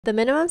The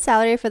minimum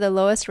salary for the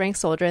lowest ranked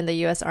soldier in the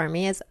U.S.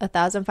 Army is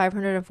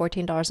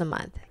 $1,514 a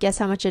month. Guess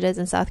how much it is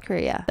in South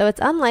Korea? Though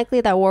it's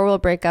unlikely that war will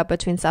break up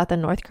between South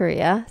and North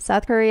Korea,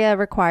 South Korea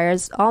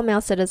requires all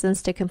male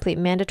citizens to complete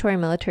mandatory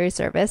military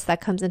service that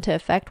comes into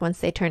effect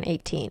once they turn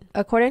 18.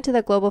 According to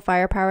the Global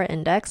Firepower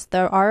Index,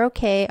 the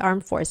ROK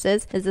Armed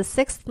Forces is the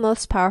sixth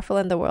most powerful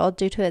in the world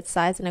due to its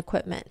size and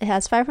equipment. It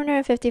has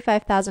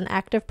 555,000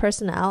 active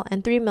personnel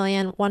and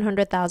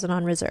 3,100,000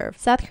 on reserve.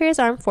 South Korea's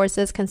armed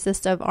forces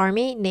consist of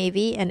Army,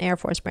 Navy, and Air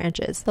Force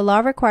branches. The law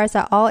requires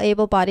that all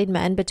able-bodied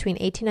men between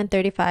 18 and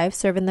 35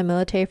 serve in the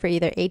military for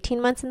either 18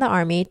 months in the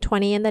Army,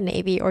 20 in the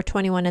Navy, or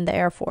 21 in the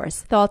Air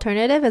Force. The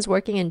alternative is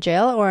working in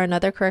jail or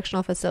another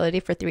correctional facility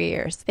for 3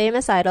 years.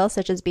 Famous idols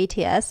such as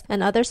BTS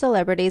and other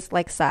celebrities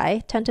like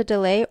Psy tend to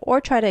delay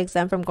or try to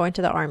exempt from going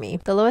to the Army.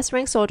 The lowest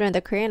ranked soldier in the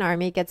Korean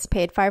Army gets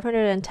paid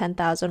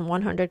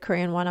 510,100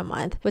 Korean won a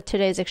month. With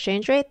today's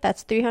exchange rate,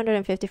 that's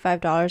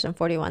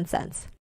 $355.41.